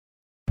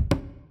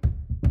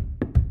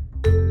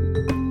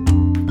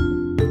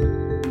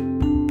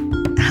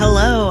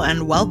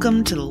and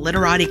welcome to the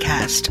Literati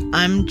Cast.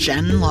 I'm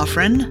Jen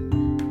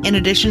Loughran. In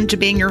addition to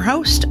being your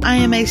host, I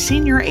am a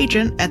senior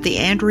agent at the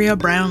Andrea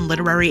Brown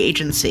Literary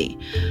Agency.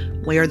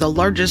 We are the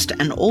largest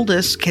and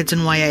oldest kids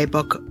and YA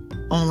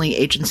book-only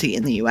agency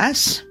in the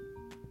U.S.,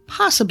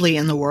 possibly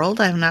in the world.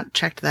 I have not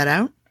checked that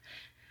out.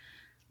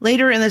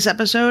 Later in this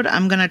episode,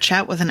 I'm going to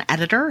chat with an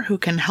editor who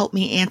can help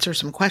me answer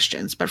some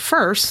questions. But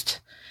first,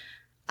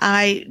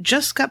 I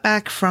just got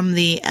back from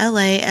the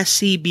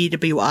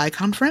LASCBWI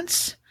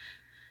conference.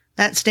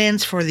 That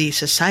stands for the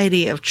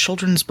Society of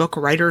Children's Book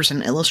Writers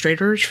and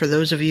Illustrators, for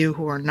those of you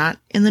who are not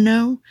in the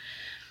know.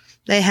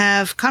 They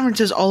have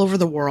conferences all over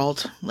the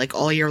world, like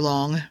all year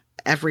long,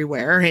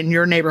 everywhere, in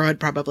your neighborhood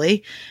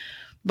probably.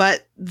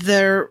 But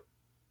their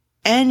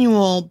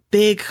annual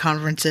big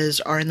conferences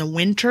are in the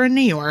winter in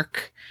New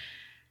York,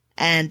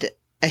 and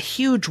a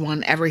huge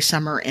one every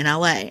summer in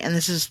LA. And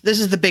this is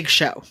the big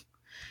show.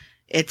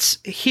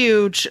 It's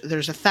huge.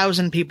 There's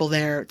 1,000 people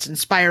there. It's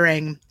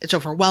inspiring. It's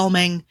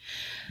overwhelming.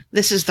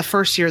 This is the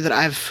first year that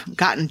I've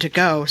gotten to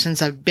go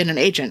since I've been an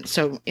agent.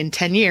 So in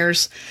 10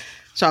 years.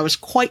 So I was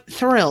quite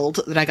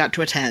thrilled that I got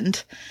to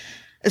attend,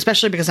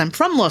 especially because I'm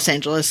from Los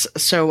Angeles.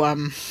 So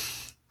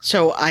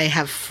I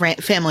have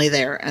family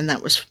there, and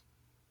that was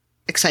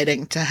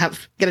exciting to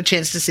get a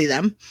chance to see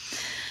them.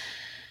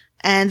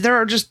 And there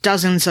are just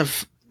dozens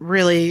of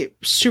really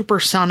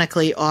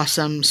supersonically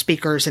awesome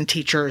speakers and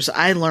teachers.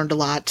 I learned a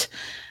lot.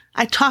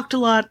 I talked a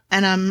lot,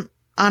 and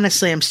I'm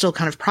still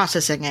kind of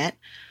processing it.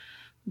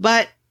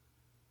 But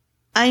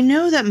I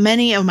know that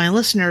many of my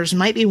listeners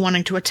might be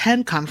wanting to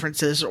attend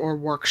conferences or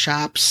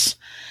workshops,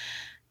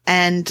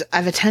 and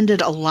I've attended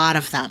a lot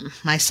of them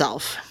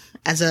myself,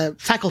 as a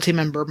faculty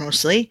member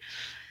mostly.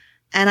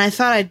 And I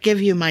thought I'd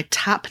give you my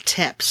top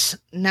tips.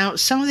 Now,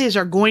 some of these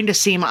are going to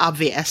seem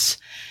obvious,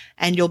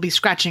 and you'll be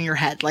scratching your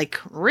head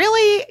like,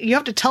 really? You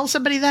have to tell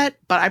somebody that?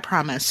 But I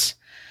promise,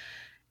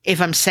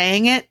 if I'm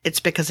saying it, it's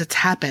because it's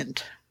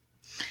happened.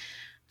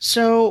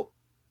 So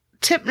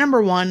tip number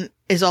 1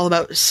 is all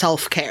about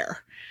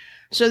self-care.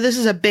 So this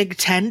is a big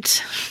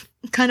tent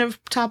kind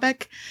of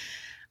topic.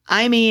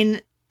 I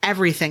mean,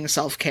 everything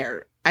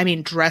self-care. I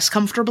mean, dress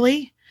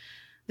comfortably.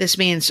 This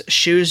means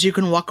shoes you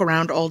can walk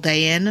around all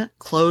day in,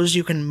 clothes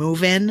you can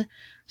move in,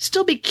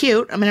 still be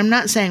cute. I mean, I'm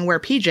not saying wear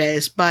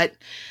PJs, but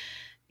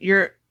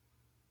you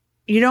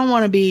don't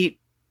want to be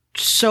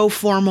so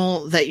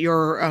formal that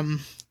you're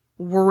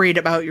worried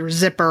about your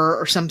zipper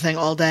or something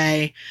all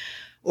day,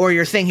 or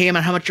you're thinking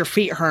about how much your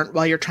feet hurt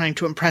while you're trying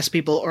to impress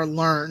people or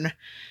learn.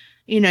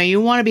 You know,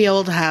 you want to be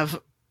able to have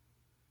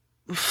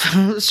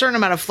a certain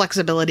amount of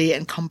flexibility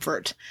and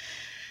comfort.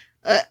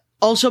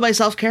 Also by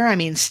self-care, I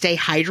mean stay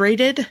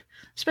hydrated,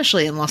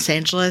 especially in Los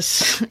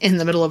Angeles in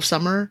the middle of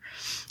summer.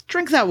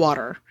 Drink that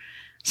water.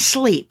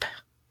 Sleep.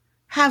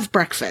 Have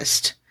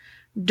breakfast.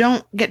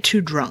 Don't get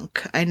too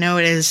drunk. I know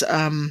it is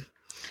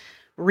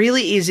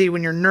really easy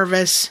when you're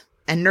nervous,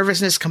 and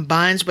nervousness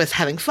combines with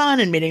having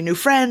fun and meeting new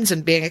friends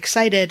and being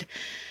excited.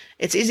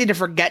 It's easy to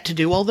forget to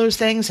do all those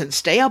things and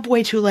stay up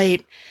way too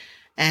late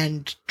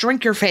and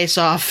drink your face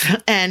off.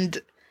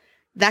 And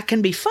that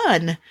can be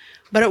fun,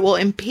 but it will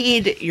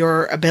impede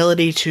your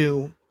ability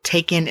to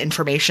take in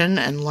information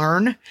and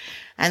learn.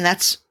 And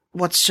that's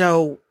what's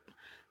so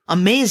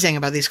amazing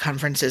about these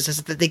conferences,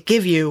 is that they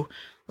give you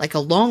like a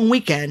long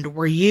weekend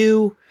where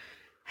you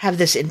have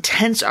this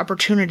intense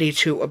opportunity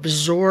to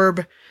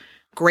absorb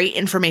great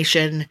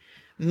information,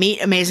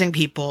 meet amazing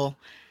people.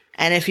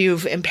 And if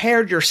you've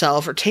impaired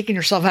yourself or taken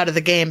yourself out of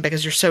the game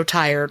because you're so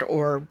tired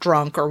or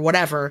drunk or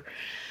whatever,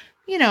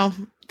 you know,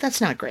 that's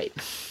not great.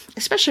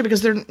 Especially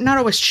because they're not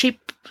always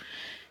cheap.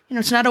 You know,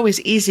 it's not always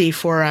easy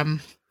for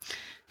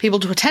people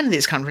to attend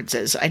these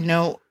conferences. I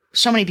know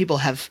so many people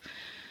have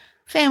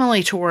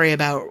family to worry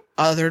about,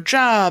 other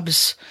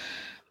jobs,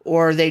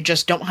 or they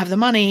just don't have the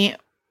money.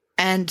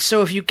 And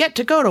so if you get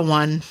to go to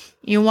one,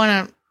 you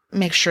want to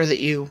make sure that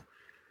you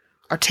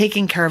are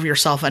taking care of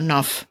yourself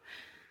enough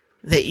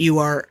that you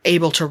are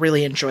able to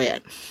really enjoy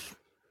it.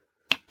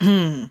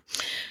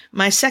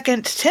 My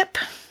second tip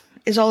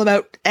is all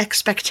about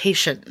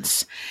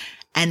expectations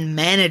and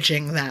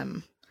managing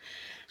them.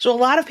 So a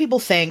lot of people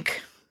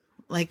think,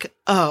 like,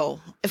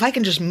 oh, if I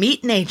can just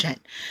meet an agent,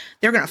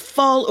 they're going to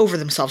fall over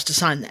themselves to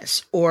sign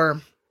this.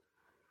 Or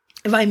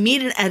if I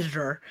meet an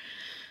editor,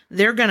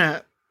 they're going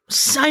to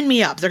sign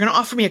me up. They're going to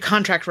offer me a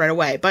contract right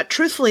away. But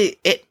truthfully,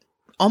 it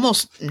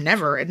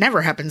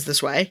never happens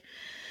this way.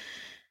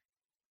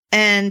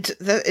 And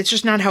it's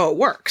just not how it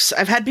works.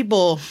 I've had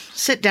people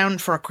sit down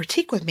for a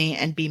critique with me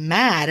and be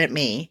mad at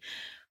me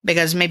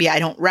because maybe I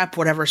don't rep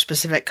whatever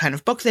specific kind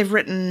of book they've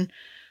written,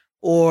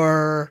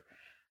 or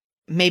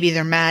maybe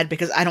they're mad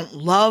because I don't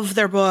love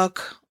their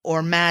book,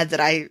 or mad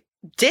that I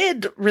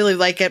did really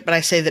like it, but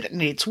I say that it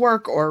needs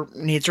work or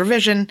needs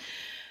revision.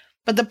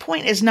 But the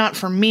point is not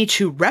for me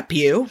to rep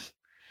you,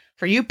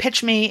 for you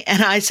pitch me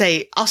and I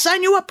say, I'll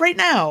sign you up right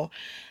now.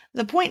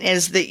 The point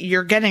is that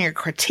you're getting a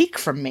critique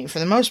from me. For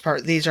the most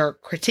part, these are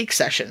critique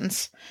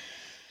sessions.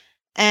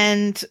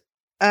 And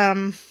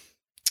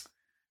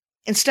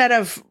instead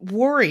of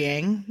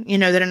worrying,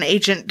 that an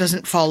agent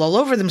doesn't fall all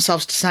over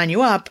themselves to sign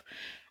you up,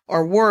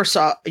 or worse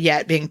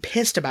yet, being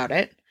pissed about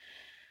it,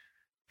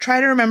 try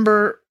to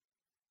remember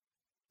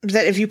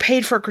that if you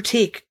paid for a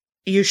critique,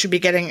 you should be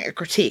getting a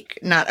critique,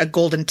 not a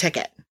golden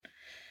ticket.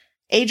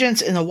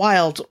 Agents in the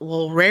wild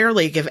will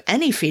rarely give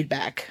any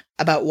feedback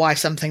about why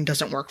something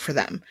doesn't work for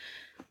them.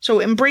 So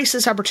embrace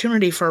this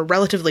opportunity for a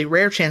relatively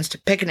rare chance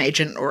to pick an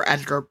agent or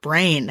editor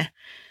brain.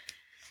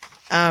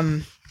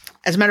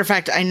 As a matter of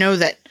fact, I know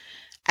that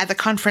at the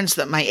conference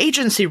that my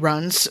agency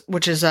runs,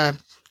 which is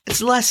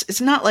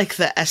it's not like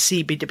the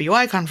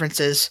SCBWI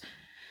conferences.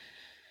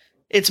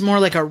 It's more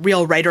like a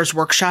real writer's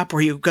workshop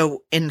where you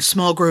go in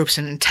small groups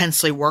and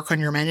intensely work on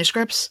your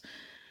manuscripts.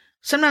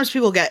 Sometimes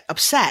people get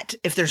upset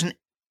if there's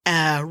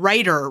a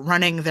writer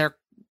running their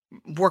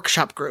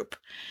workshop group.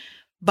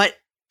 But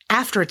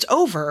after it's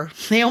over,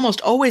 they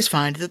almost always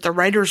find that the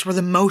writers were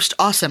the most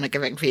awesome at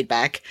giving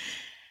feedback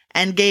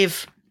and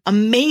gave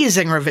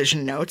amazing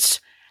revision notes.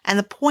 And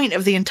the point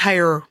of the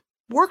entire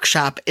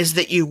workshop is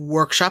that you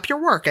workshop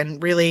your work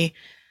and really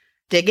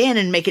dig in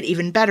and make it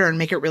even better and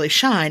make it really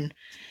shine.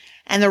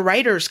 And the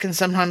writers can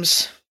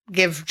sometimes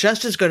give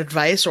just as good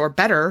advice or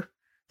better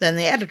than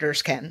the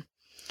editors can.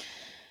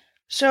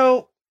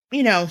 So,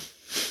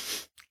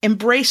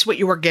 embrace what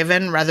you were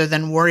given rather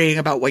than worrying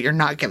about what you're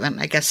not given,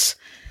 I guess,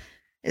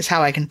 is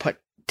how I can put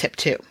tip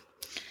 2.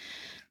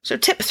 So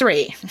tip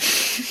 3.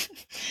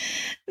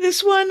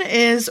 This one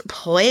is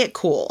play it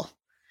cool.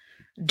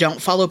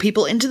 Don't follow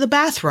people into the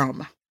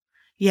bathroom.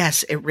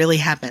 Yes, it really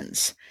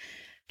happens.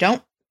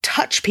 Don't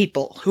touch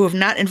people who have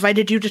not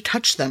invited you to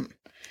touch them.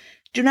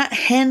 Do not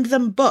hand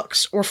them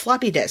books or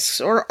floppy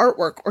disks or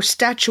artwork or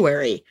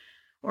statuary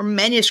or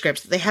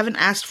manuscripts that they haven't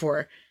asked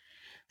for,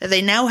 that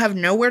they now have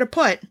nowhere to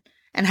put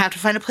and have to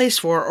find a place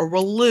for or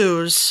will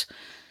lose.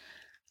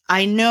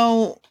 I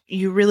know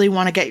you really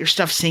want to get your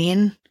stuff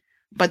seen,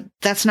 but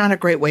that's not a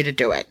great way to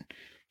do it.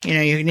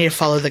 You need to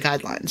follow the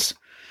guidelines.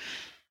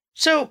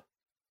 So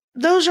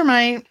those are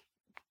my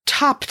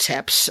top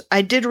tips.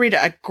 I did read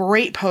a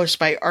great post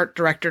by art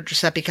director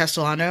Giuseppe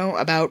Castellano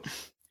about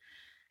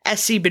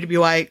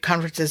SCBWI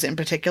conferences in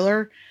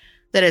particular.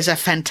 That is a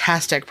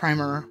fantastic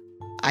primer,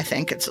 I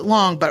think. It's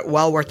long, but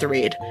well worth the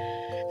read.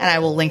 And I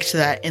will link to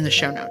that in the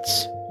show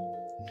notes.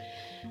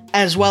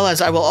 As well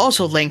as I will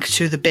also link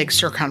to the Big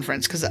Sur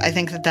conference, because I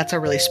think that that's a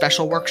really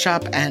special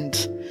workshop and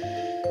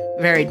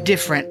very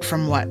different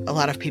from what a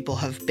lot of people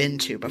have been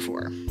to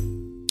before.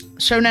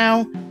 So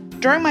now,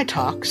 during my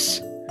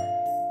talks,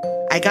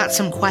 I got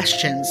some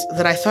questions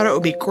that I thought it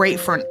would be great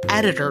for an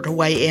editor to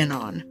weigh in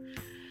on.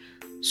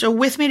 So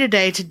with me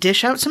today to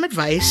dish out some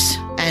advice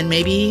and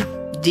maybe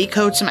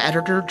decode some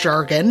editor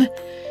jargon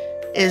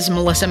is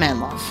Melissa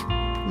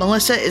Manlove.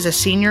 Melissa is a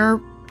senior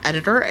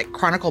editor at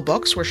Chronicle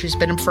Books, where she's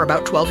been for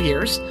about 12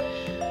 years.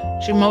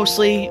 She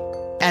mostly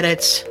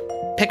edits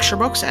picture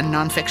books and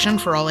nonfiction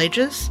for all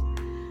ages.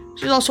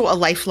 She's also a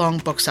lifelong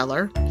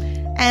bookseller,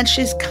 and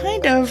she's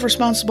kind of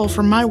responsible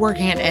for my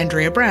working at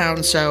Andrea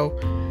Brown, so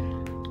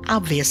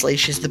obviously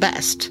she's the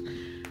best.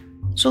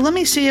 So let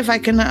me see if I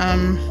can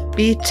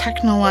be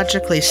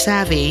technologically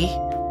savvy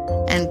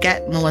and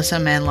get Melissa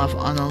Manlove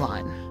on the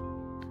line.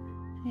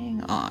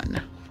 Hang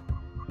on.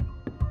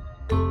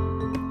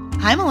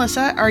 Hi,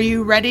 Melissa. Are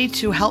you ready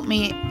to help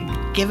me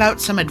give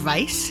out some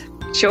advice?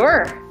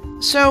 Sure.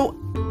 So,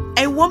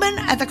 a woman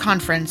at the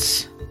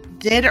conference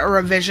did a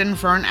revision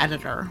for an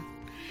editor,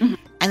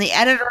 and the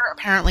editor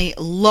apparently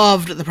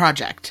loved the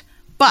project,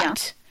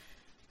 but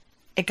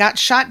it got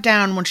shot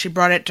down when she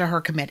brought it to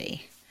her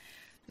committee.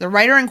 The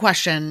writer in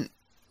question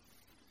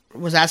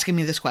was asking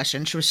me this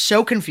question. She was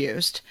so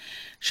confused.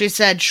 She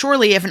said,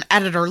 surely if an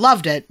editor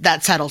loved it,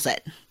 that settles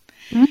it.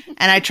 Mm-hmm.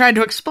 And I tried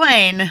to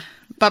explain,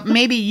 but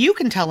maybe you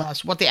can tell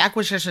us what the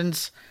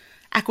acquisitions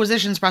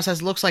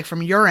process looks like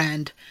from your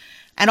end,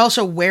 and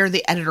also where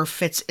the editor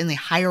fits in the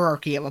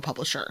hierarchy of a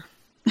publisher.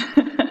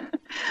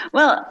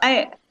 Well,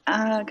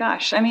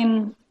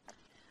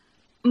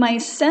 my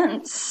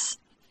sense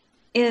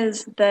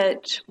is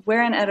that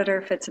where an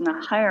editor fits in the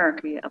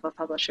hierarchy of a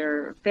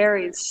publisher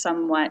varies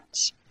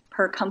somewhat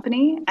per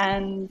company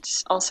and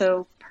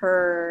also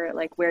per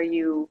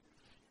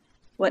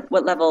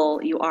what level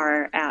you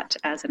are at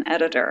as an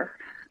editor.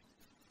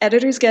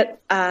 Editors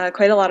get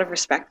quite a lot of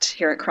respect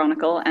here at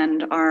Chronicle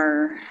and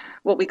are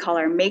what we call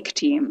our make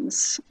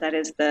teams. That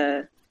is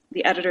the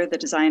editor, the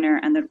designer,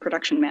 and the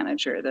production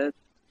manager, the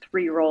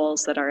 3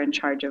 roles that are in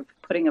charge of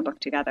putting a book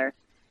together.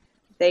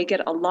 They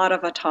get a lot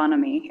of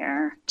autonomy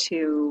here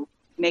to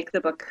make the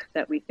book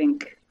that we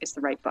think is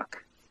the right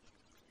book.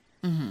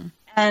 Mm-hmm.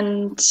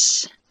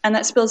 And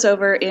that spills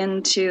over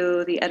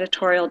into the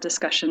editorial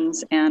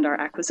discussions and our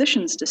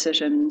acquisitions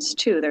decisions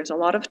too. There's a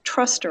lot of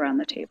trust around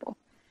the table.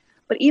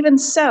 But even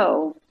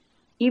so,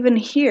 even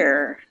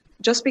here,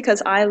 just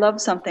because I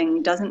love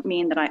something doesn't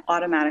mean that I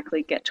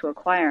automatically get to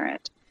acquire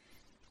it.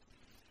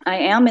 I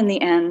am, in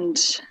the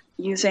end,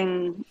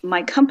 using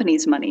my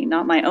company's money,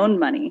 not my own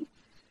money.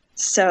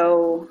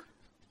 So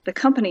the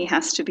company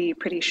has to be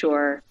pretty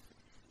sure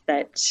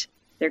that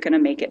they're going to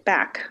make it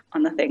back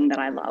on the thing that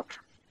I love.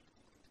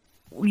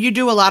 You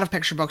do a lot of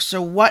picture books,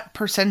 so what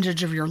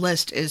percentage of your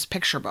list is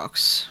picture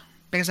books?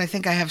 Because I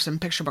think I have some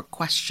picture book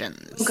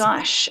questions. Oh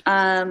gosh,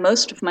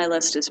 most of my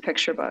list is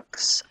picture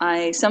books.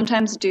 I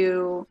sometimes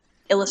do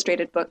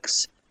illustrated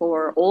books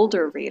for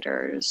older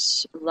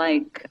readers,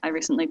 like I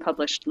recently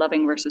published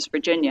Loving versus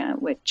Virginia,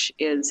 which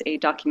is a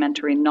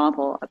documentary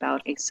novel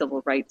about a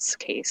civil rights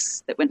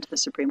case that went to the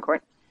Supreme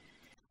Court.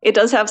 It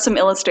does have some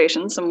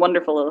illustrations, some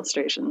wonderful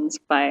illustrations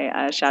by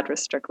Shadra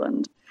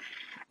Strickland,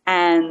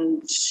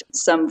 and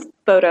some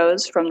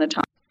photos from the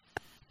time,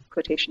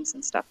 quotations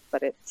and stuff,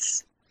 but it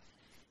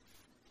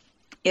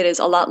is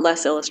a lot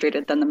less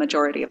illustrated than the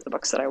majority of the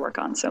books that I work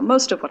on. So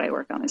most of what I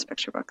work on is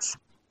picture books,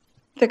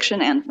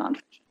 fiction and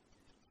nonfiction.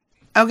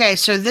 Okay,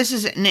 so this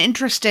is an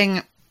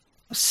interesting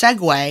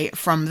segue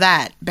from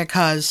that,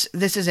 because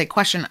this is a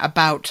question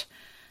about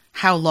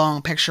how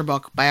long picture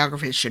book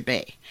biographies should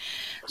be.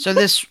 So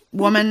this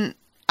woman,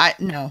 I'm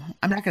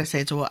not going to say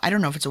it's I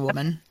don't know if it's a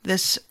woman.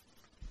 This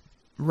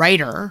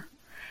writer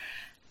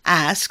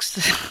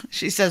asks,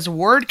 she says,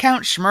 word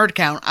count, schmurd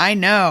count, I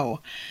know.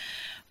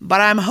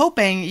 But I'm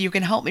hoping you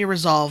can help me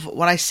resolve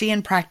what I see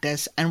in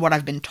practice and what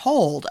I've been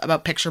told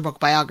about picture book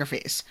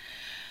biographies.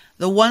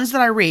 The ones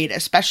that I read,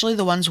 especially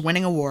the ones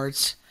winning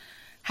awards,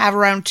 have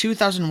around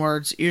 2,000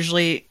 words,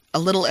 usually a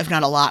little, if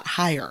not a lot,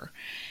 higher.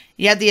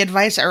 Yet the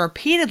advice I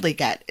repeatedly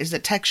get is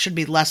that text should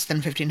be less than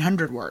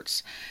 1,500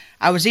 words.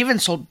 I was even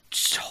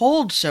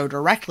told so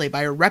directly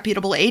by a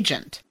reputable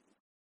agent.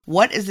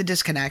 What is the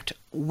disconnect?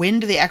 When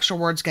do the extra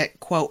words get,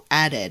 quote,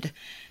 added?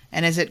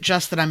 And is it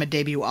just that I'm a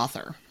debut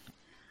author?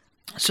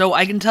 So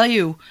I can tell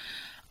you,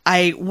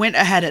 I went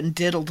ahead and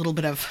did a little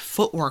bit of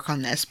footwork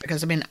on this,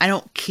 because, I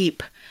don't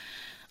keep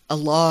a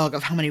log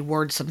of how many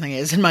words something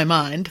is in my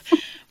mind,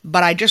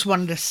 but I just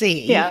wanted to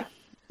see,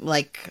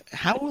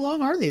 how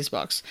long are these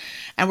books?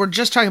 And we're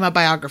just talking about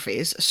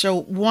biographies.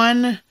 So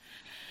one,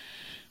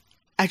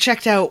 I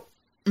checked out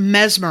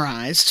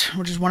Mesmerized,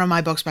 which is one of my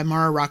books by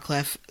Mara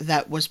Rockcliffe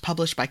that was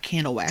published by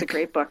Candlewick. It's a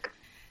great book.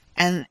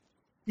 And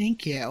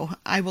thank you.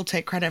 I will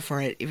take credit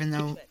for it, even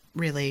though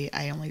really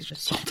I only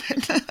just sold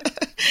it.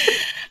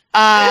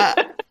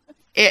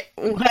 It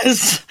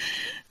was...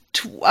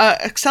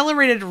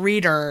 Accelerated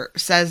Reader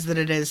says that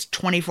it is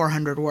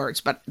 2,400 words,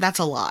 but that's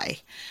a lie.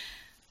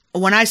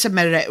 When I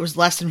submitted it, it was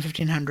less than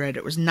 1,500.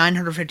 It was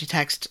 950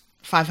 text,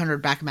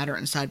 500 back matter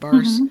and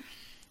sidebars. Mm-hmm.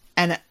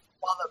 And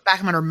while the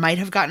back matter might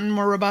have gotten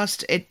more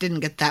robust, it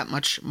didn't get that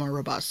much more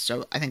robust.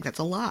 So I think that's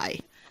a lie.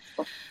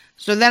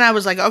 So then I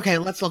was like, okay,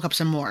 let's look up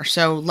some more.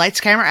 So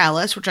Lights, Camera,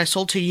 Alice, which I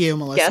sold to you,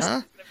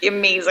 Melissa. Yes,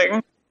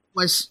 amazing.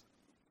 Was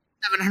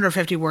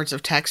 750 words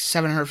of text,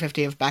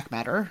 750 of back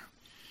matter.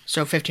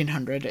 So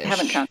 1,500-ish. I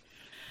haven't counted.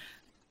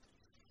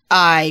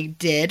 I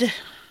did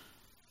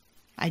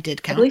count.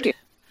 I believe you.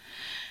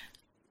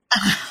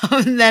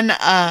 And then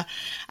I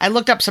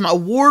looked up some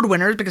award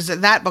winners, because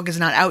that book is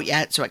not out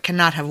yet, so it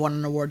cannot have won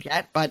an award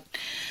yet. But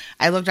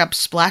I looked up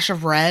Splash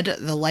of Red,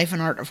 The Life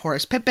and Art of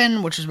Horace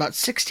Pippin, which was about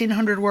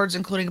 1,600 words,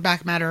 including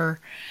back matter.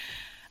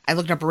 I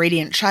looked up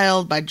Radiant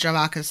Child by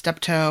Javaka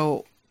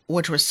Steptoe,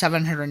 which was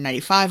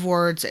 795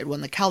 words. It won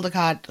the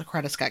Caldecott, the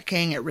Coretta Scott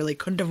King. It really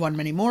couldn't have won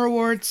many more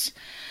awards.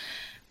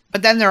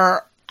 But then there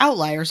are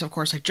outliers, of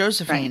course, like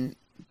Josephine, right.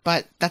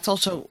 But that's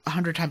also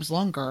 100 times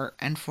longer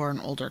and for an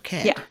older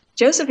kid. Yeah,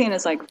 Josephine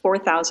is like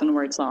 4,000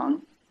 words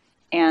long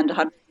and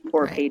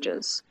 104 right.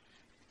 pages.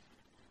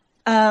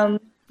 Yeah,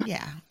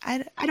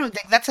 I don't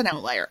think that's an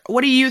outlier.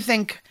 What do you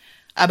think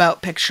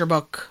about picture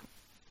book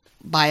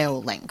bio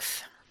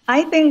length?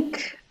 I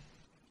think,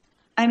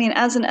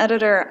 as an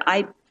editor,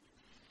 I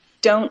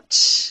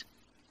don't...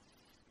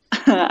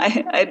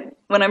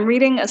 when I'm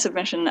reading a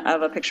submission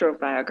of a picture book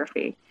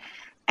biography,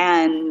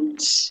 and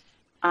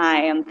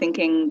I am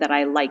thinking that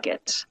I like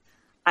it,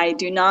 I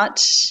do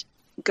not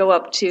go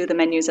up to the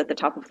menus at the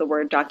top of the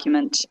Word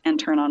document and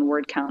turn on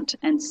word count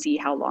and see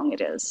how long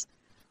it is,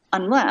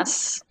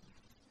 unless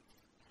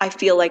I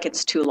feel like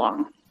it's too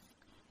long.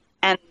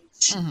 And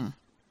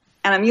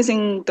I'm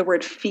using the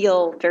word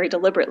feel very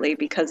deliberately,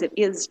 because it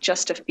is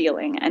just a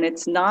feeling, and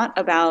it's not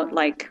about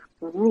like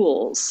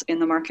rules in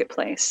the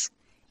marketplace.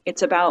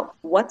 It's about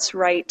what's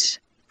right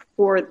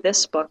for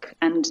this book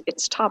and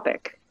its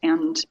topic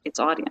and its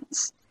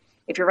audience.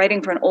 If you're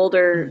writing for an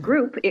older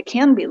group, it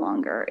can be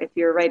longer. If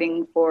you're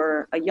writing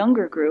for a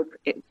younger group,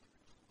 it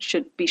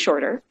should be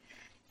shorter,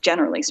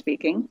 generally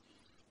speaking.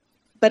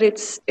 But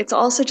it's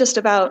also just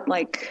about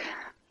like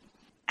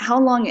how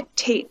long it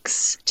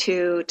takes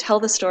to tell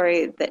the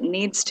story that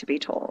needs to be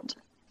told.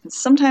 And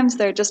sometimes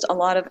there are just a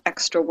lot of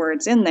extra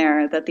words in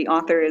there that the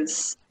author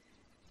is,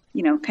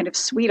 kind of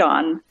sweet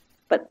on,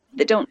 but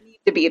they don't need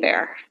to be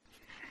there.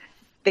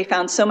 They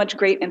found so much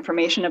great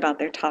information about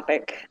their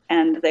topic,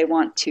 and they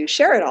want to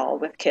share it all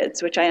with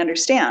kids, which I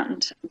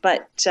understand.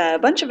 But a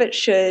bunch of it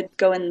should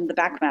go in the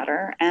back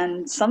matter,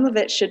 and some of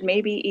it should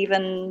maybe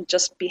even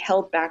just be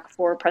held back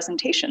for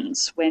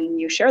presentations when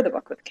you share the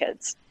book with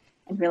kids.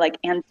 And you're like,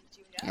 and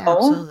did you Yeah, know,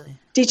 absolutely.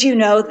 did you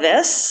know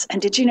this?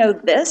 And did you know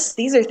this?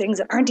 These are things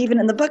that aren't even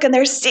in the book and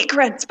they're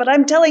secrets, but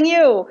I'm telling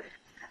you.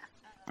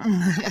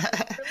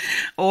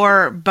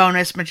 Or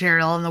bonus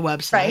material on the Right?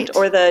 website.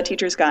 Or the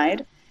teacher's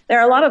guide. There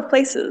are a lot of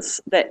places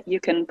that you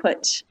can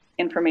put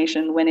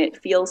information when it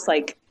feels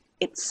like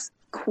it's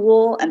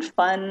cool and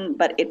fun,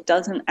 but it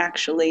doesn't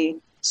actually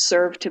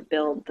serve to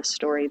build the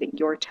story that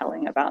you're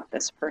telling about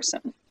this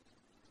person.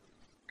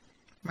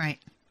 Right.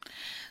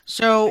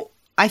 So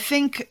I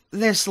think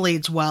this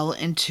leads well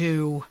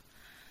into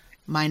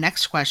my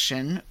next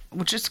question,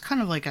 which is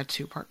kind of like a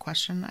two-part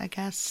question, I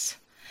guess.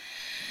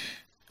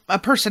 A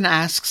person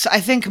asks,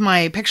 I think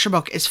my picture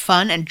book is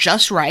fun and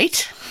just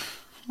right.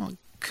 Well,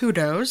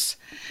 kudos.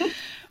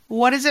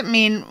 What does it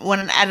mean when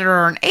an editor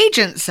or an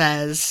agent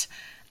says,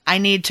 I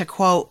need to,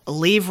 quote,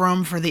 leave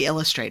room for the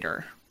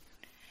illustrator?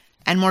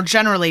 And more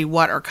generally,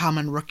 what are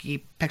common rookie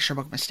picture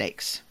book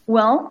mistakes?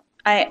 Well,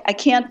 I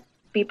can't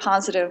be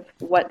positive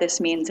what this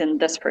means in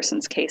this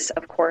person's case,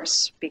 of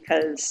course,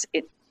 because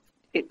it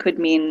could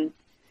mean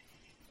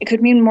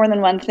more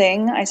than one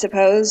thing, I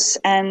suppose.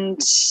 And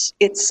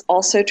it's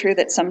also true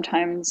that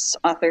sometimes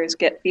authors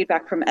get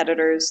feedback from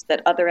editors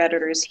that other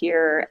editors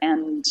hear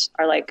and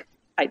are like,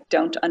 I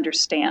don't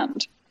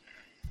understand.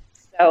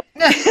 So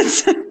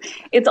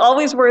it's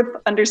always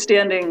worth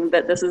understanding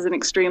that this is an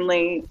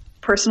extremely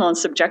personal and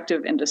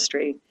subjective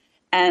industry.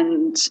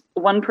 And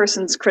one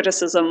person's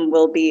criticism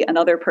will be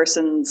another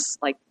person's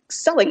like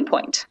selling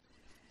point.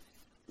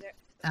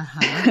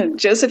 Uh-huh.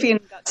 Josephine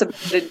got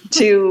submitted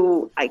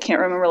to, I can't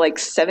remember, like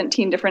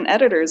 17 different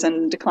editors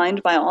and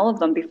declined by all of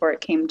them before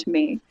it came to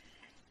me.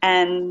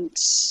 And,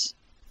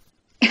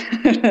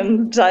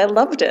 and I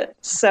loved it.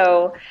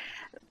 So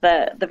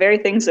the very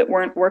things that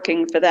weren't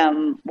working for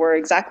them were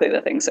exactly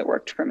the things that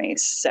worked for me.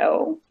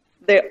 So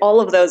all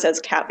of those as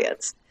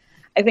caveats.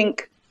 I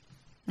think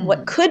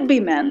what could be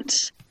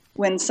meant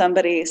when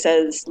somebody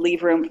says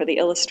leave room for the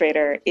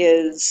illustrator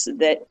is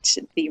that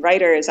the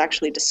writer is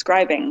actually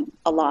describing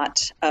a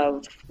lot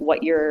of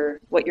what you're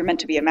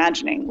meant to be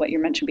imagining, what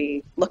you're meant to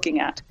be looking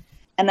at.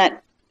 And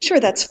that, sure,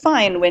 that's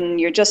fine when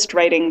you're just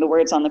writing the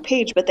words on the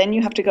page, but then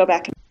you have to go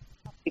back and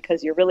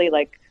because you're really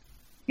like,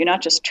 you're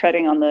not just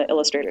treading on the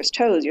illustrator's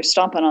toes, you're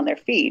stomping on their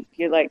feet.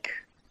 You're like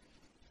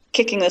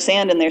kicking the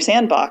sand in their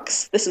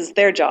sandbox. This is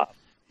their job.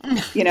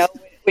 You know,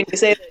 when you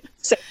say that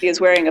Sophie is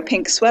wearing a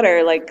pink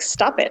sweater, like,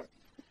 stop it.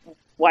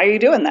 Why are you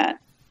doing that?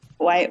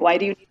 Why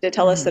do you need to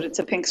tell us that it's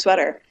a pink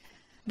sweater?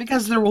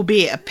 Because there will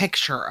be a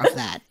picture of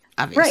that,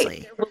 obviously.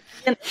 Right. There will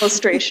be an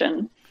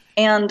illustration.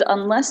 And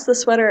unless the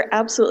sweater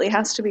absolutely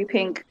has to be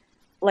pink,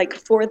 like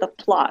for the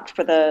plot,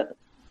 for the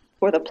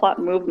plot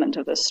movement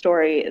of the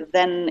story,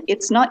 then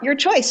it's not your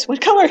choice what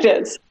color it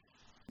is.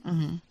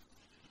 Mm-hmm.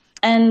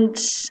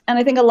 And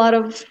I think a lot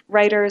of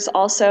writers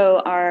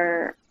also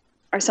are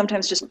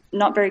sometimes just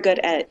not very good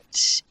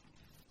at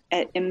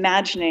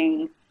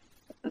imagining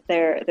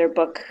their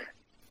book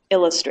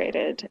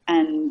illustrated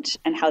and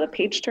how the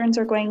page turns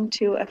are going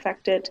to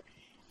affect it.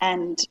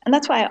 And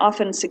that's why I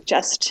often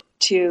suggest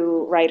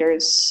to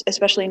writers,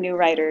 especially new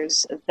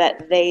writers,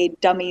 that they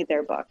dummy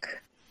their book.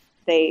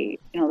 They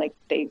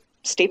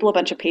staple a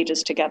bunch of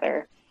pages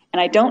together.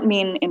 And I don't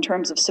mean in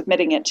terms of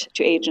submitting it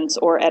to agents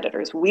or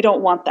editors. We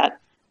don't want that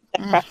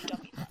crap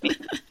dummy.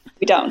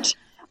 We don't.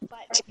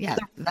 But yeah,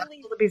 that's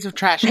a piece of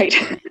trash. Right.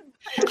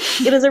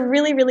 It is a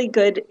really, really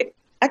good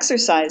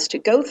exercise to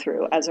go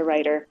through as a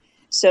writer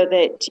so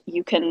that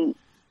you can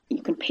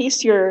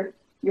pace your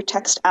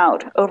text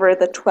out over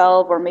the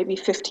 12 or maybe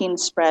 15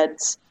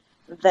 spreads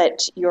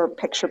that your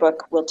picture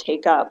book will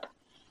take up,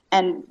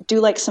 and do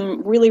like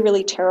some really,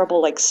 really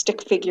terrible like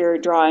stick figure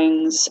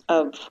drawings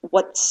of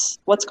what's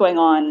going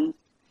on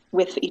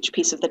with each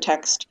piece of the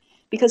text.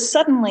 Because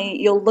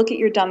suddenly you'll look at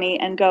your dummy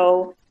and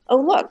go, oh,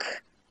 look,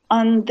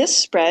 on this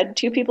spread,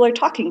 2 people are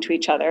talking to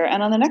each other.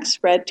 And on the next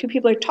spread, 2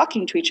 people are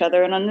talking to each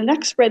other. And on the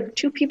next spread,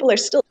 2 people are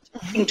still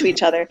talking to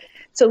each other.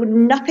 So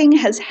nothing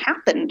has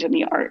happened in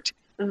the art.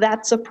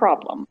 That's a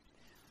problem.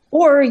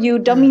 Or you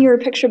dummy your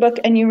picture book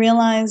and you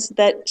realize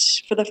that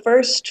for the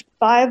first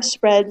 5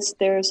 spreads,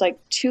 there's like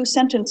 2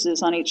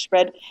 sentences on each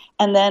spread.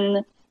 And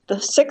then the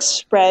 6th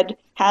spread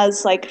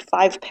has like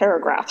 5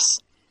 paragraphs.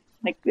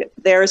 Like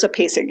there's a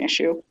pacing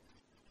issue.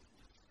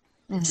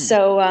 Mm-hmm.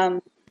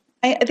 So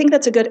I think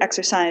that's a good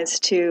exercise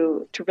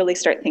to really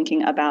start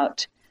thinking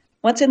about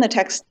what's in the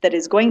text that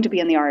is going to be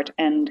in the art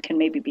and can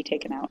maybe be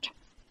taken out.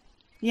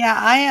 Yeah,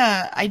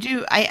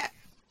 I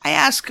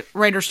ask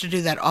writers to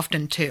do that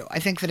often too. I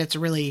think that it's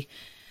really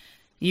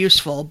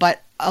useful.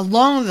 But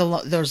along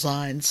those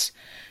lines,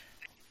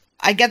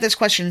 I get this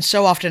question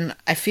so often.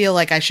 I feel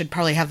like I should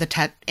probably have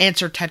the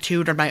answer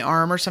tattooed on my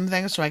arm or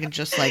something, so I can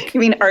just like. You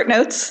mean art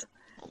notes?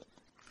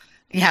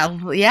 Yeah.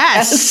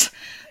 Yes.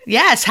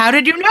 Yes. How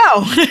did you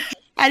know?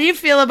 How do you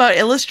feel about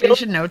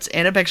illustration notes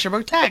in a picture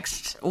book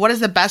text? What is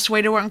the best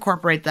way to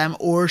incorporate them,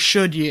 or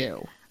should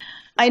you?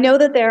 I know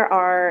that there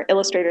are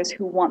illustrators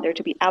who want there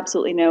to be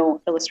absolutely no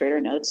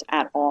illustrator notes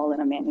at all in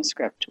a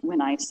manuscript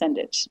when I send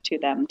it to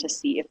them to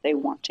see if they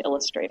want to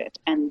illustrate it.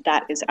 And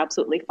that is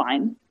absolutely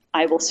fine.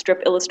 I will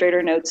strip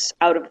illustrator notes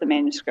out of the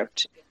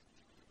manuscript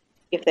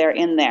if they're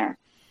in there.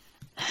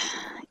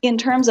 In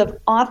terms of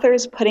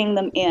authors putting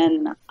them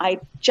in, I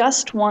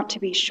just want to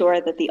be sure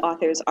that the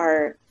authors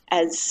are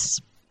as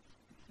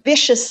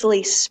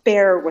viciously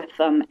spare with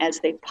them as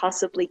they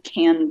possibly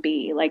can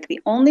be. Like,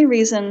 the only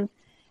reason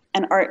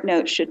an art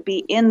note should be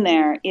in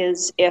there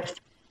is if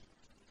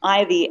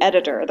I, the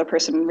editor, the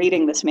person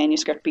reading this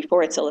manuscript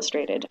before it's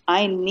illustrated,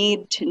 I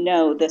need to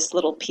know this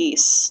little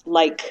piece,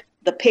 like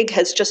the pig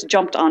has just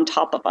jumped on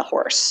top of a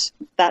horse,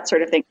 that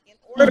sort of thing, in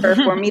order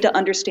for me to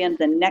understand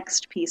the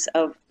next piece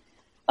of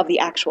the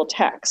actual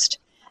text.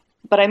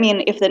 But I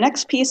mean, if the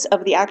next piece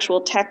of the actual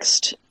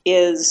text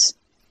is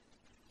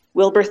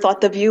Wilbur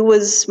thought the view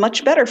was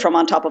much better from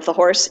on top of the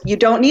horse, you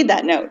don't need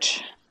that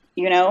note,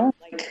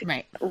 Like,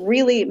 Right.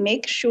 Really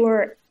make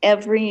sure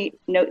every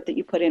note that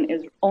you put in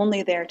is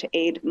only there to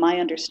aid my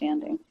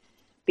understanding,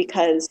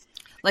 because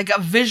Like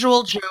a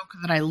visual joke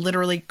that I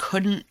literally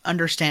couldn't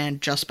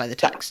understand just by the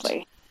text.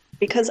 Exactly.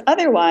 Because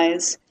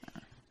otherwise,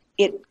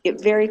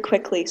 it very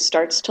quickly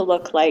starts to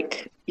look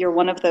like you're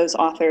one of those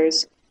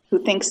authors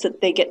who thinks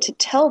that they get to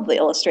tell the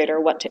illustrator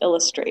what to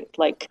illustrate.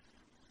 Like,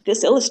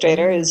 this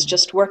illustrator is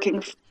just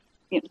working,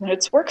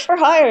 it's work for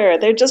hire.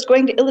 They're just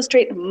going to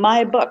illustrate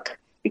my book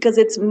because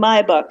it's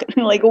my book.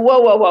 Like, whoa,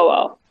 whoa,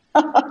 whoa,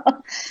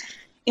 whoa.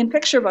 In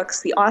picture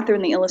books, the author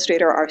and the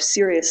illustrator are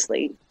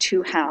seriously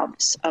two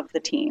halves of the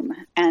team,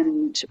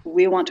 and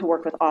we want to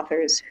work with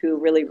authors who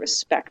really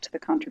respect the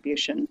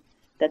contribution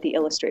that the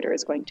illustrator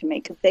is going to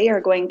make. They are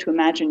going to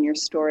imagine your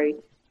story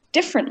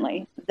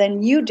differently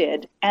than you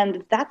did,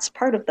 and that's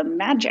part of the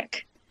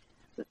magic.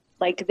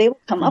 Like, they will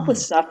come up with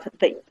stuff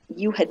that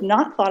you had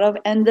not thought of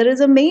and that is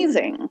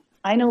amazing.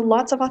 I know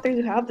lots of authors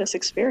who have this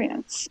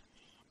experience,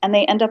 and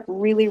they end up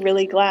really,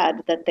 really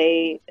glad that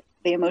they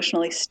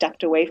emotionally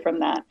stepped away from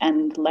that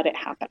and let it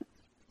happen.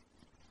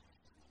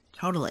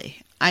 Totally.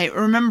 I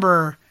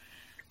remember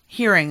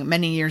hearing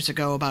many years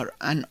ago about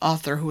an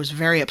author who was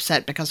very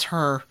upset because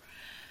her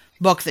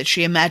book that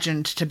she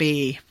imagined to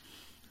be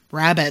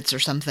rabbits or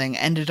something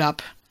ended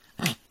up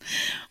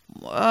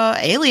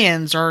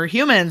aliens or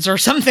humans or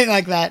something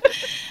like that.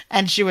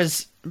 And she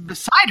was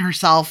beside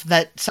herself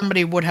that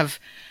somebody would have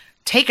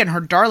taken her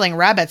darling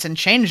rabbits and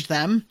changed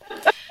them.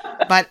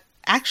 But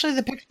actually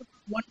the picture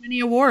won many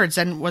awards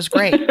and was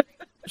great.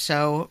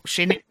 So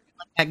she didn't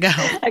let that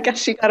go. I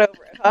guess she got over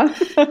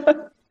it, huh?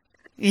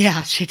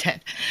 Yeah, she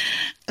did.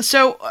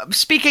 So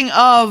speaking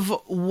of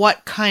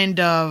what kind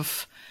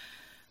of,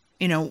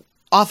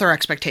 author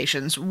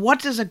expectations, what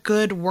does a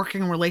good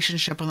working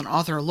relationship with an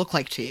author look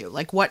like to you?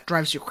 Like, what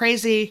drives you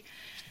crazy?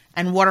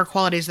 And what are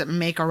qualities that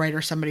make a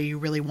writer somebody you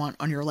really want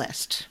on your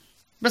list?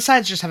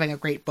 Besides just having a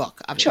great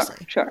book,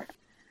 obviously. Sure.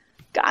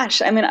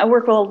 Gosh, I mean, I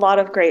work with a lot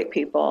of great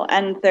people,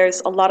 and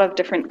there's a lot of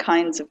different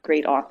kinds of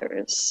great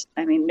authors.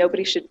 I mean,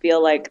 nobody should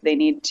feel like they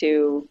need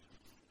to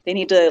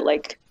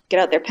like get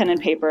out their pen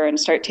and paper and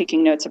start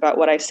taking notes about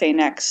what I say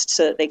next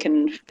so that they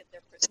can fit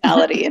their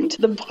personality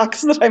into the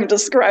box that I'm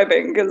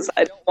describing, because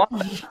I don't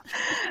want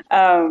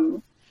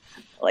them.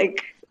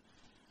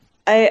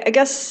 I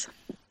guess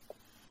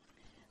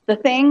the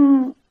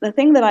thing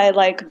that I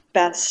like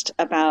best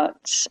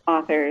about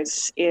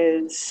authors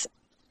is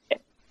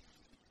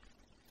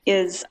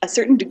a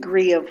certain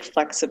degree of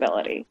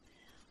flexibility.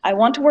 I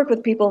want to work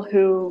with people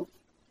who,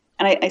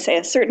 and I say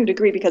a certain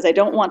degree because I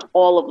don't want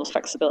all of the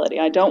flexibility.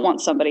 I don't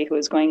want somebody who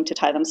is going to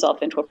tie themselves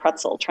into a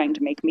pretzel trying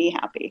to make me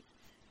happy,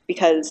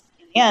 because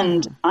in the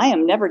end, I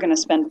am never going to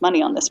spend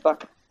money on this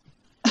book.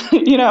 I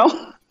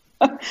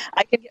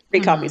can get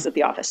free copies at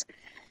the office.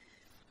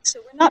 So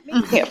we're not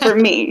making it for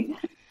me.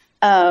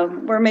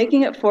 We're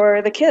making it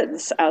for the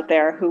kids out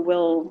there who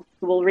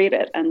will read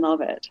it and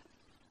love it.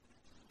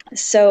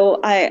 So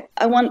I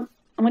want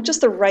just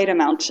the right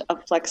amount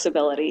of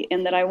flexibility,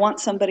 in that I want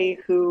somebody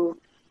who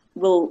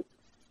will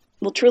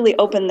truly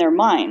open their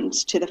mind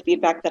to the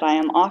feedback that I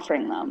am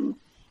offering them,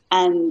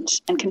 and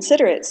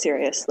consider it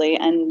seriously,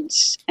 and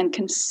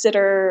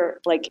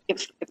consider, like,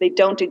 if they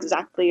don't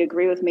exactly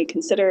agree with me,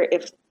 consider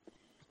if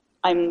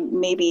I'm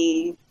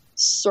maybe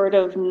sort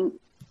of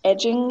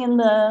edging in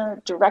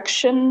the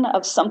direction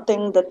of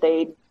something that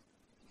they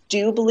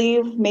do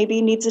believe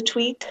maybe needs a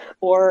tweak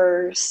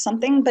or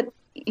something. But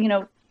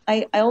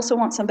I also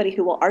want somebody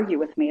who will argue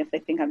with me if they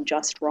think I'm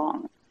just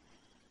wrong.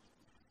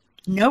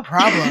 No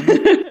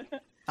problem.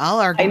 I'll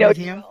argue with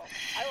you. I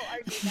will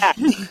argue back.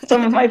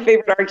 Some of my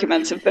favorite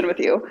arguments have been with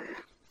you.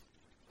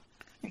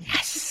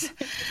 Yes.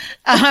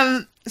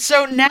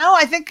 So now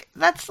I think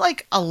that's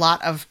like a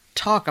lot of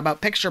talk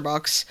about picture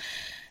books.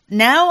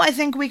 Now I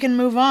think we can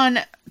move on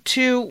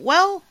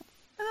to,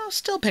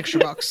 still picture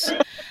books.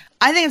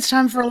 I think it's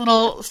time for a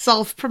little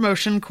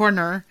self-promotion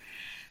corner.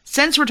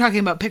 Since we're talking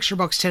about picture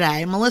books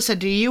today, Melissa,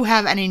 do you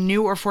have any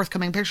new or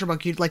forthcoming picture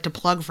book you'd like to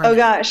plug for me? Oh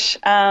gosh,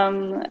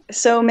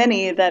 so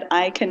many that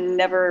I can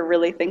never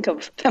really think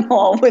of them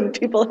all when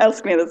people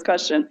ask me this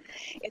question.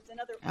 It's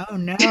another. Oh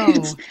no.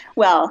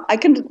 Well, I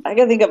can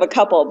think of a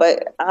couple,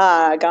 but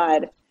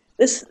God,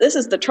 this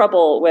is the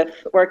trouble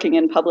with working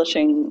in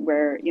publishing,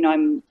 where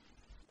I'm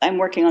I'm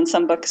working on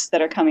some books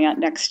that are coming out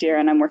next year,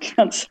 and I'm working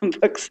on some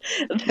books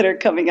that are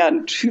coming out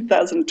in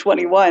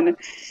 2021.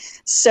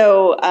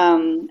 So,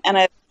 and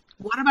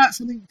What about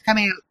something that's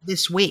coming out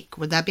this week?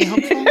 Would that be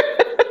helpful?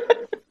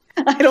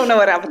 I don't know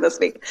what happened this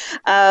week.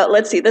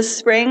 Let's see. This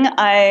spring,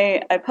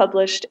 I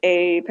published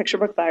a picture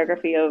book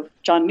biography of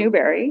John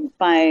Newbery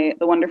by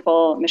the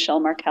wonderful Michelle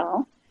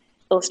Markel,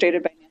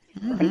 illustrated by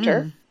Nancy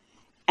Carpenter.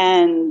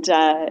 And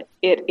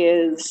it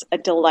is a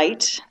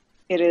delight.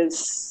 It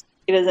is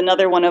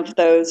another one of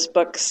those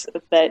books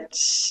that,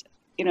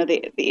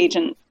 the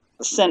agent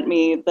sent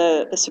me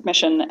the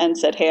submission and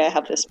said, hey, I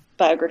have this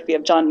biography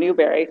of John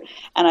Newbery.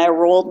 And I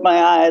rolled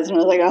my eyes and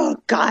was like, oh,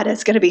 God,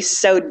 it's going to be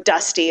so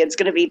dusty. It's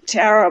going to be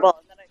terrible.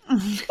 And then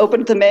I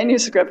opened the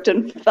manuscript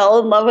and fell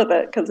in love with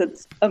it because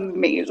it's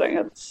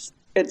amazing.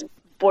 It's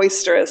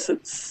boisterous.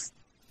 It's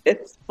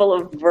full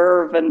of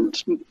verve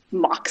and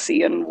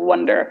moxie and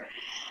wonder.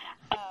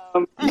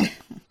 And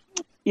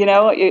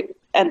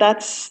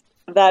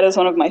that is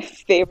one of my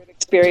favorite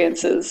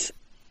experiences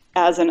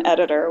as an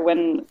editor,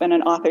 when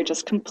an author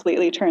just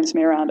completely turns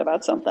me around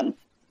about something.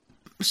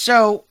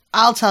 So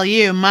I'll tell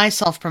you, my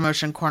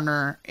self-promotion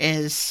corner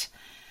is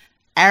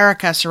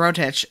Erica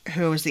Sirotich,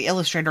 who is the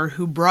illustrator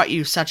who brought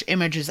you such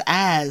images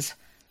as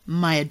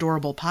my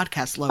adorable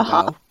podcast logo.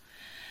 Uh-huh.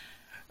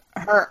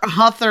 Her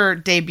author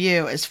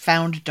debut is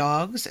Found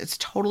Dogs. It's a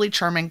totally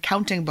charming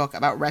counting book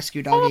about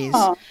rescue doggies.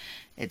 Oh.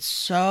 It's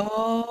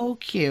so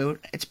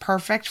cute. It's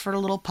perfect for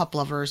little pup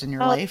lovers in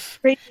your life.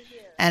 Great.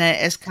 And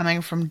it is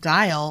coming from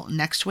Dial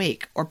next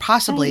week, or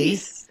possibly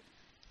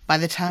by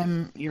the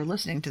time you're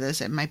listening to this,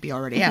 it might be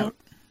already out.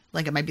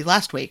 Like it might be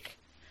last week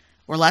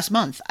or last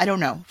month. I don't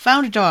know.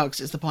 Found Dogs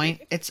is the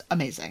point. It's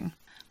amazing.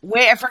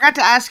 Wait, I forgot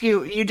to ask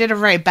you, you did a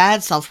very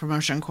bad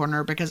self-promotion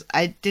corner because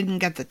I didn't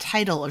get the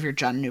title of your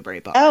John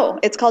Newbery book. Oh,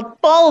 it's called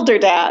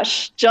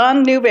Balderdash,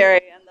 John Newbery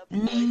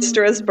and the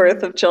Boisterous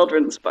Birth of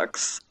Children's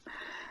Books.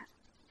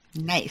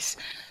 Nice.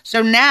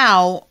 So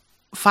now,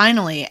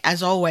 finally,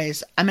 as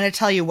always, I'm going to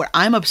tell you what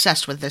I'm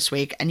obsessed with this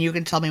week, and you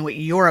can tell me what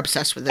you're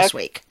obsessed with this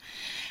week.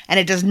 And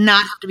it does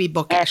not have to be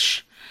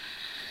bookish.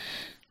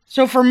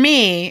 So for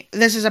me,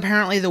 this is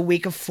apparently the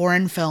week of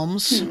foreign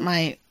films.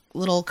 My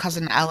little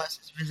cousin Alice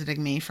is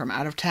visiting me from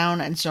out of town,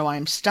 and so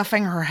I'm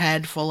stuffing her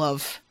head full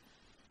of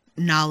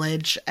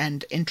knowledge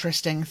and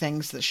interesting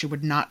things that she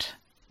would not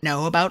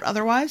know about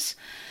otherwise.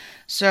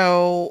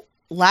 So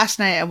last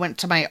night I went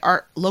to my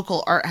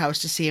local art house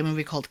to see a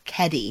movie called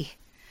Kedi,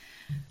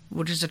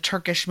 which is a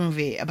Turkish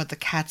movie about the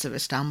cats of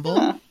Istanbul.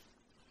 Huh.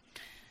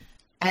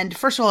 And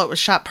first of all, it was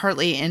shot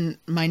partly in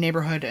my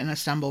neighborhood in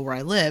Istanbul where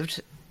I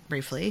lived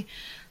briefly.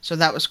 So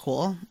that was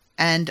cool.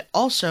 And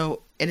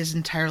also, it is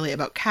entirely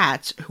about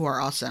cats who are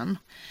awesome.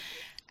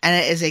 And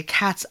it is a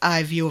cat's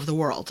eye view of the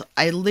world.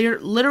 I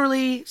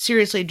literally,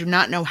 seriously do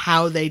not know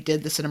how they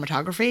did the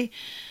cinematography.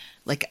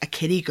 Like a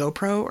kitty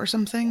GoPro or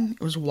something.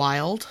 It was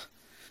wild.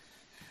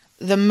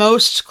 The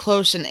most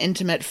close and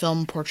intimate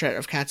film portrait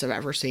of cats I've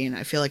ever seen.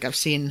 I feel like I've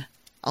seen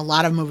a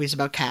lot of movies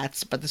about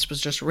cats, but this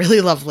was just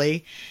really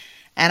lovely.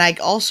 And I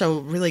also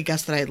really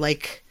guess that I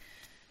like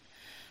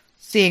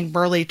seeing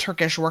burly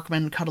Turkish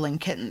workmen cuddling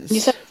kittens. You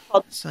said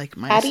it's like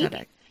my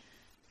aesthetic.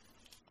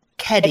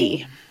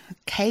 Kedi.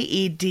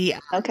 Kedi.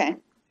 Okay.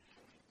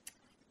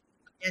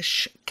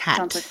 Ish cat.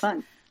 Sounds like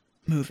fun.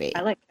 Movie.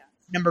 I like that.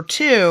 Number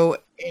 2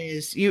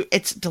 is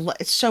it's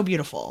so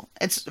beautiful.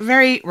 It's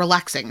very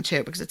relaxing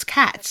too because it's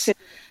cats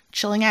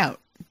chilling out,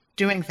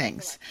 doing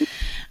things.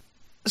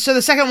 So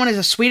the second one is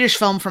a Swedish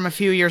film from a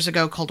few years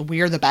ago called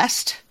We're the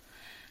Best,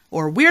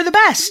 or We're the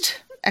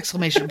Best!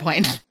 Exclamation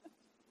point.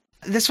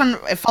 This one,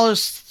 it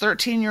follows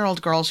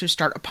 13-year-old girls who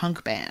start a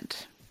punk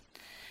band.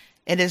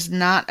 It is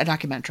not a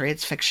documentary,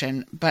 it's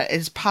fiction, but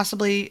it's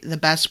possibly the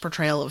best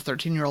portrayal of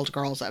 13-year-old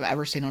girls I've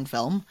ever seen on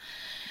film.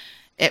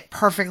 It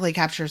perfectly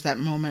captures that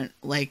moment,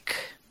 like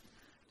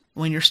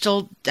when you're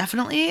still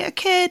definitely a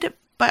kid,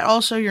 but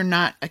also you're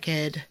not a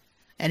kid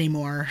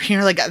anymore.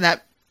 You're like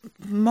that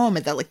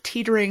moment, that like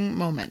teetering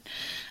moment.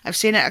 I've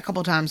seen it a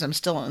couple times. I'm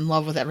still in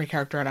love with every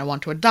character and I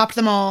want to adopt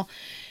them all,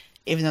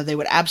 even though they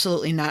would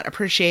absolutely not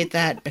appreciate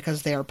that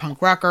because they are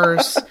punk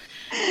rockers.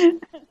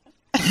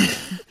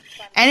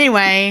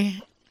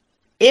 Anyway,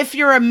 if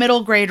you're a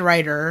middle grade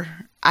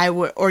writer,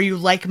 or you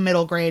like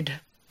middle grade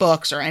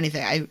books or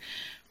anything, I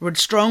would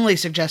strongly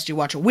suggest you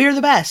watch We're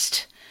the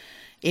Best,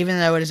 even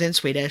though it is in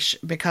Swedish,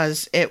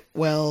 because it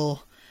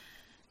will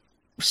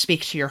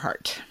speak to your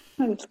heart.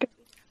 That's good.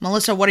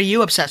 Melissa, what are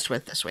you obsessed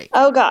with this week?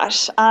 Oh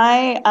gosh,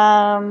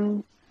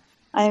 I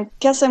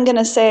guess I'm going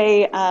to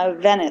say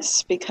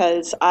Venice,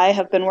 because I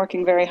have been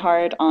working very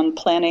hard on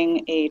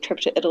planning a trip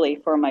to Italy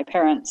for my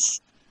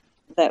parents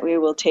that we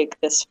will take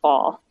this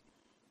fall,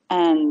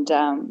 and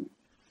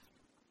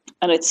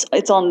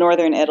it's all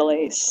northern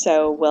Italy,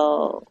 so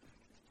we'll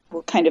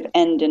kind of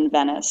end in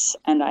Venice,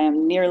 and I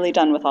am nearly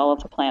done with all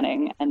of the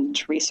planning and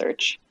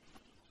research,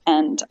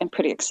 and I'm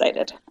pretty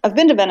excited. I've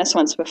been to Venice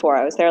once before.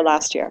 I was there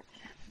last year,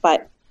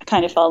 but I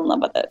kind of fell in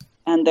love with it,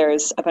 and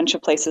there's a bunch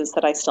of places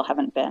that I still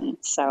haven't been,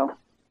 so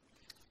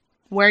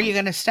Where are you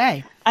going to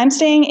stay? I'm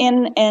staying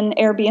in an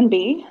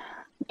Airbnb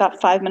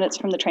about 5 minutes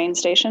from the train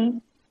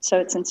station. So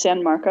it's in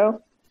San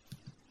Marco.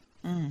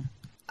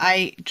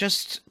 I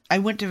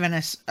went to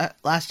Venice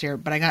last year,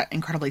 but I got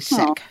incredibly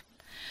sick.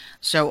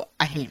 So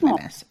I hate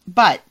Venice.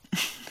 But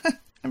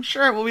I'm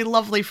sure it will be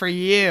lovely for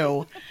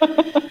you. We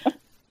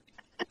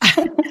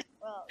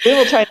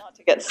will try not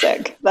to get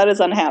sick. That is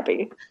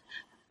unhappy.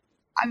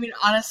 I mean,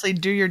 honestly,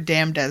 do your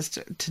damnedest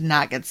to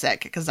not get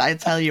sick, because I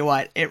tell you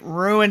what, it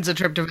ruins a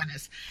trip to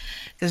Venice.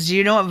 Because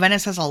you know what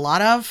Venice has a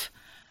lot of?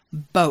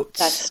 Boats.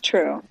 That's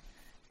true.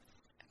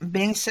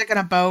 Being sick on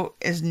a boat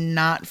is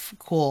not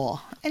cool.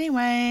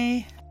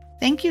 Anyway,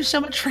 thank you so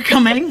much for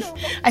coming.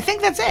 I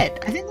think that's it.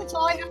 I think that's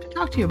all I have to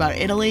talk to you about.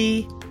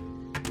 Italy,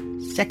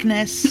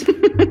 sickness,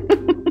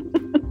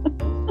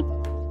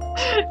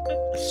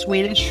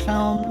 Swedish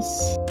films.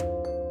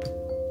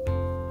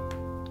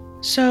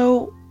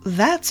 So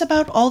that's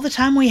about all the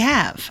time we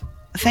have.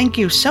 Thank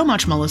you so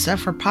much, Melissa,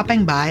 for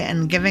popping by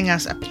and giving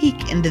us a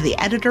peek into the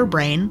editor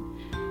brain.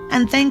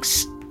 And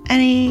thanks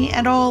any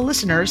and all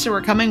listeners who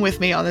are coming with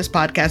me on this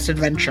podcast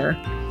adventure.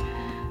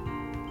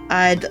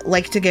 I'd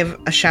like to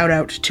give a shout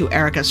out to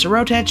Erica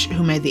Sirotich,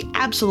 who made the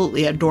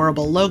absolutely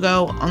adorable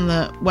logo on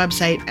the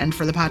website and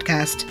for the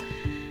podcast,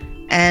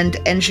 and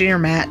engineer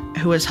Matt,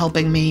 who is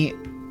helping me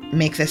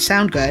make this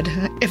sound good.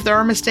 If there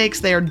are mistakes,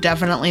 they are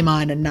definitely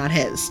mine and not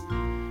his.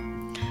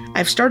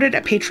 I've started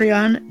a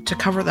Patreon to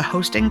cover the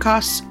hosting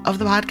costs of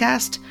the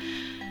podcast.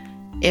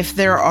 If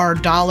there are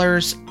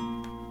dollars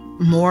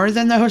more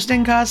than the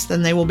hosting costs,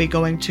 then they will be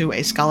going to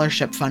a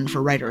scholarship fund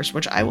for writers,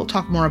 which I will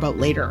talk more about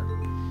later.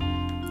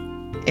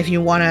 If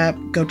you want to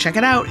go check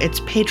it out, it's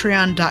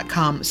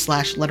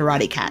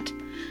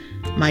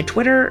patreon.com/literatycat. My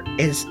Twitter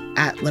is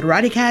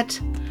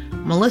 @literatycat.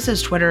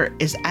 Melissa's Twitter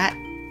is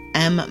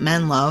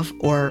 @mmanlove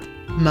or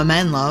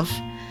mmanlove.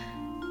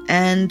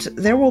 And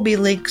there will be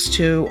links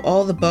to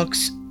all the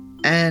books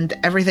and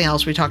everything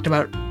else we talked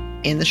about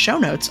in the show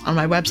notes on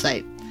my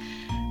website.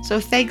 So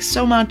thanks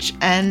so much,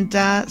 and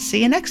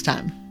see you next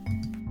time.